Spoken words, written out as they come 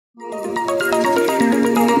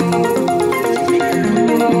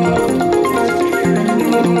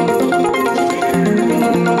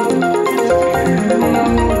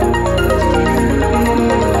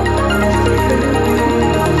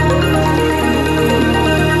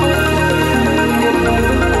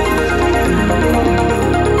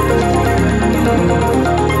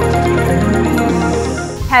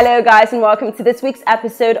Hello guys and welcome to this week's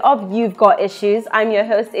episode of You've Got Issues. I'm your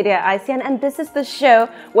host Idia Isian and this is the show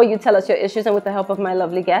where you tell us your issues and with the help of my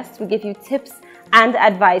lovely guests we give you tips and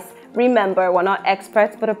advice. Remember, we're not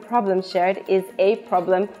experts, but a problem shared is a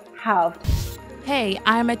problem halved. Hey,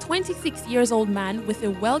 I am a 26 years old man with a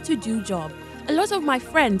well-to-do job. A lot of my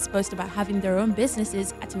friends boast about having their own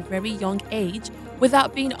businesses at a very young age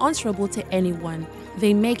without being answerable to anyone.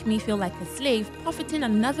 They make me feel like a slave, profiting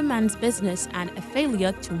another man's business and a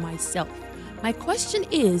failure to myself. My question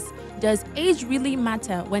is, does age really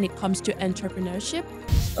matter when it comes to entrepreneurship?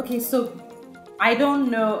 Okay, so I don't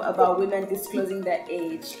know about women disclosing their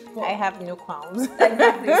age. I have no qualms.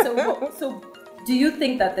 Exactly. So do you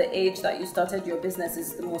think that the age that you started your business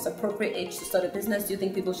is the most appropriate age to start a business? Do you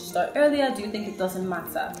think people should start earlier? Do you think it doesn't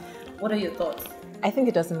matter? What are your thoughts? I think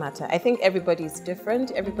it doesn't matter. I think everybody's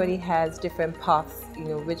different. Everybody has different paths,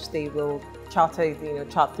 which they will chart through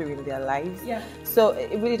in their lives. Yeah. So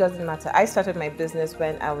it really doesn't matter. I started my business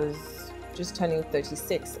when I was just turning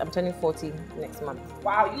 36. I'm turning 40 next month.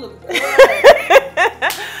 Wow, you look good.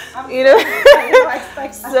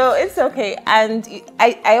 So it's okay. And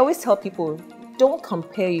I always tell people, don't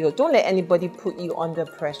don't let anybody put you under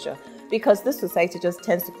pressure. Because this society just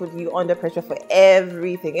tends to put you under pressure for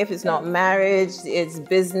everything. If it's not marriage, it's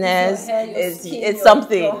business, it's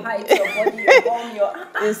something. Your height, your body, your bone,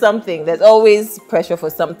 it's something. There's always pressure for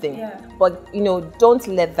something. Yeah. But don't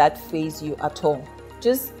let that phase you at all.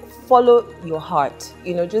 Just follow your heart.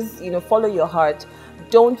 Follow your heart.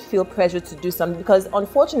 Don't feel pressure to do something, because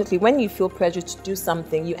unfortunately when you feel pressure to do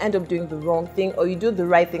something, you end up doing the wrong thing, or you do the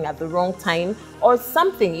right thing at the wrong time or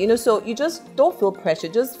something, so you just don't feel pressure.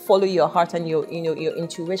 Just follow your heart and your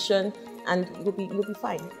intuition, and you'll be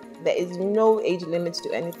fine. There is no age limit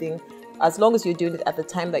to anything. As long as you're doing it at the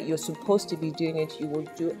time that you're supposed to be doing it, you will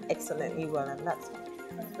do excellently well, and that's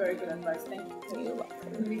very good advice. Thank you. You're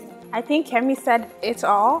welcome. I think Kemi said it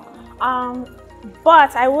all,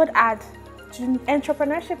 but I would add,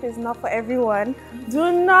 entrepreneurship is not for everyone.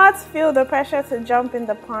 Do not feel the pressure to jump in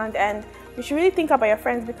the pond, and you should really think about your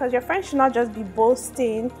friends, because your friends should not just be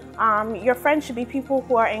boasting. Your friends should be people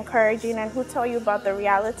who are encouraging and who tell you about the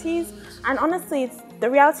realities. And honestly, the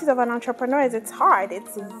realities of an entrepreneur is it's hard.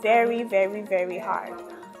 It's very, very, very hard.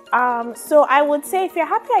 So I would say if you're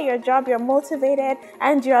happy at your job, you're motivated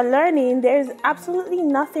and you're learning, there's absolutely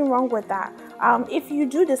nothing wrong with that. If you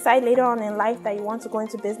do decide later on in life that you want to go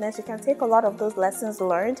into business, you can take a lot of those lessons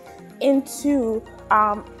learned into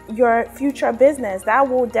your future business. That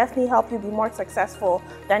will definitely help you be more successful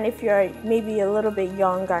than if you're maybe a little bit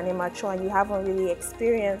young and immature and you haven't really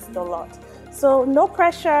experienced a lot. So no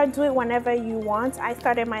pressure, do it whenever you want. I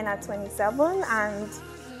started mine at 27 and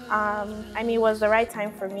it was the right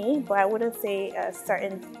time for me, but I wouldn't say a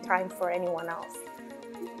certain time for anyone else.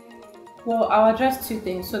 Well, I'll address two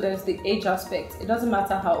things. So there's the age aspect. It doesn't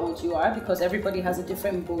matter how old you are, because everybody has a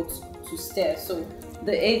different boat to steer. So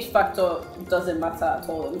the age factor doesn't matter at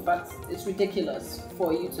all. In fact, it's ridiculous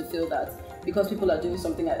for you to feel that because people are doing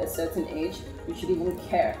something at a certain age, you should even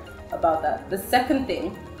care about that. The second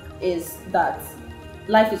thing is that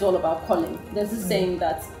life is all about calling. There's this saying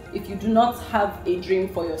that if you do not have a dream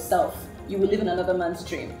for yourself, you will live in another man's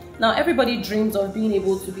dream. Now, everybody dreams of being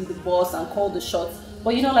able to be the boss and call the shots.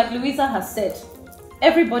 But like Louisa has said,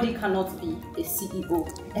 everybody cannot be a CEO.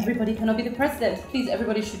 Everybody cannot be the president. Please,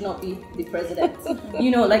 everybody should not be the president.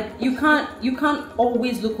 You can't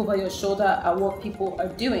always look over your shoulder at what people are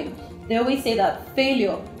doing. They always say that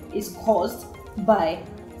failure is caused by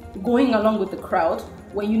going along with the crowd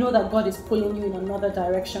when you know that God is pulling you in another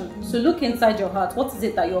direction. So look inside your heart. What is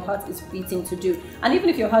it that your heart is beating to do? And even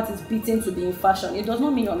if your heart is beating to be in fashion, it does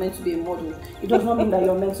not mean you're meant to be a model. It does not mean that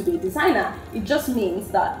you're meant to be a designer. It just means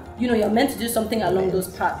that, you're meant to do something along those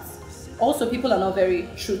paths. Also, people are not very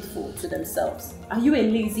truthful to themselves. Are you a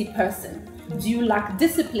lazy person? Do you lack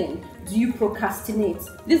discipline? Do you procrastinate?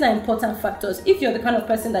 These are important factors. If you're the kind of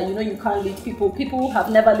person that you can't lead people who have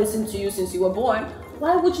never listened to you since you were born,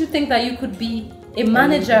 why would you think that you could be a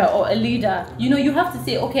manager or a leader? You have to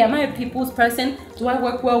say, okay, am I a people's person? Do I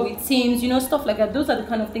work well with teams? Stuff like that. Those are the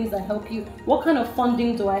kind of things that help you. What kind of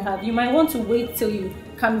funding do I have? You might want to wait till you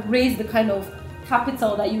can raise the kind of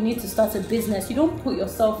capital that you need to start a business. You don't put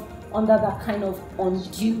yourself under that kind of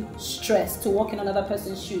undue stress to walk in another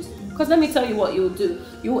person's shoes. Because let me tell you what you'll do.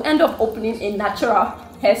 You'll end up opening a natural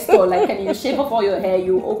hair store. Like, and you shave off all your hair,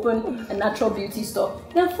 you open a natural beauty store.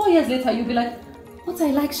 Then 4 years later, you'll be like, but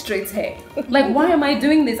I like straight hair. Like, why am I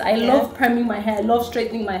doing this? I love perming my hair, I love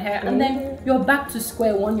straightening my hair. And then you're back to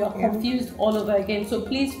square one, you're confused all over again. So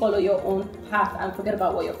please follow your own path and forget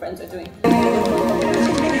about what your friends are doing.